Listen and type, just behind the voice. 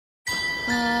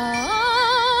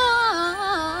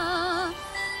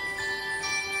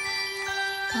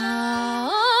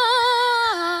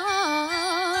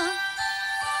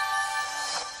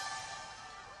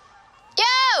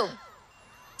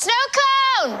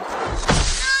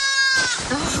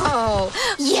Oh,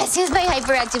 yes, here's my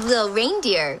hyperactive little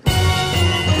reindeer.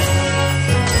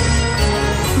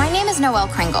 My name is Noelle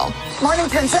Kringle. Morning,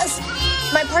 princess.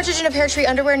 My partridge in a pear tree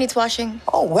underwear needs washing.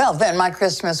 Oh, well, then my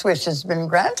Christmas wish has been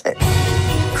granted.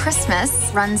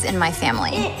 Christmas runs in my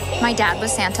family. My dad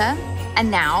was Santa, and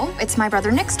now it's my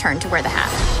brother Nick's turn to wear the hat.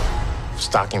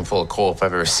 Stocking full of coal if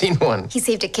I've ever seen one. He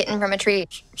saved a kitten from a tree.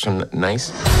 Some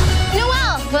nice.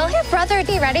 Noelle, will your brother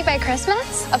be ready by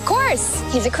Christmas? Of course.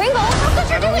 He's a Kringle. Look what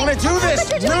you're doing. I don't want to do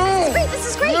this. No. This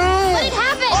is great. No. Let it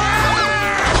happen.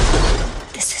 Ah.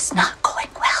 This is not going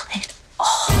well at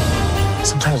all.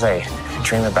 Sometimes I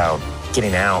dream about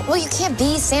getting out. Well, you can't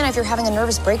be Santa if you're having a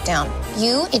nervous breakdown.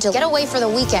 You need to get away for the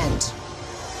weekend.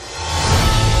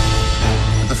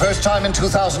 For the first time in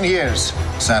 2,000 years,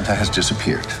 Santa has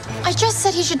disappeared. I just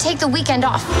said he should take the weekend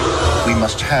off. We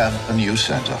must have a new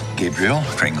Santa. Gabriel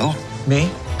Kringle.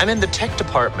 Me? I'm in the tech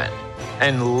department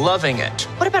and loving it.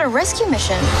 What about a rescue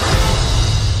mission?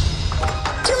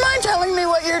 Do you mind telling me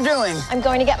what you're doing? I'm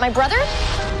going to get my brother,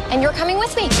 and you're coming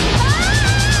with me.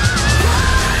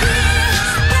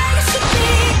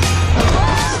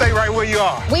 Stay right where you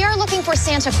are. We are looking for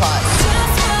Santa Claus.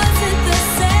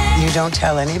 You don't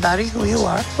tell anybody who you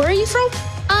are Where are you from?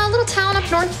 A little town up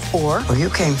north. or where you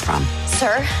came from.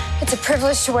 Sir, it's a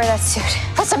privilege to wear that suit.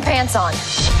 Put some pants on.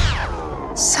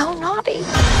 So naughty.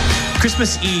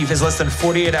 Christmas Eve is less than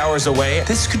 48 hours away.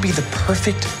 This could be the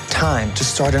perfect time to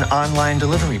start an online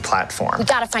delivery platform. We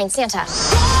gotta find Santa.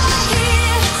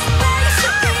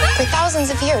 For thousands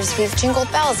of years, we've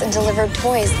jingled bells and delivered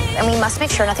toys, and we must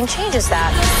make sure nothing changes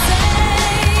that.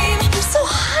 I'm so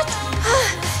hot.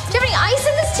 Do you have any ice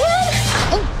in this tin?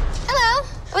 Oh, hello.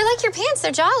 I like your pants.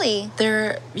 They're jolly.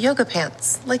 They're yoga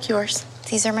pants, like yours.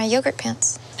 These are my yogurt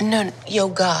pants. No,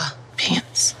 yoga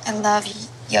pants. I love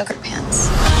yogurt pants.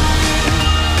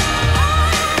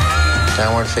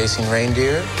 Downward facing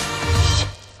reindeer.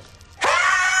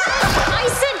 I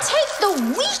said take the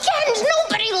weekend.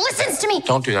 Nobody listens to me.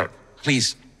 Don't do that,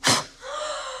 please.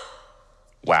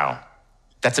 Wow,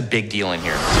 that's a big deal in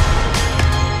here.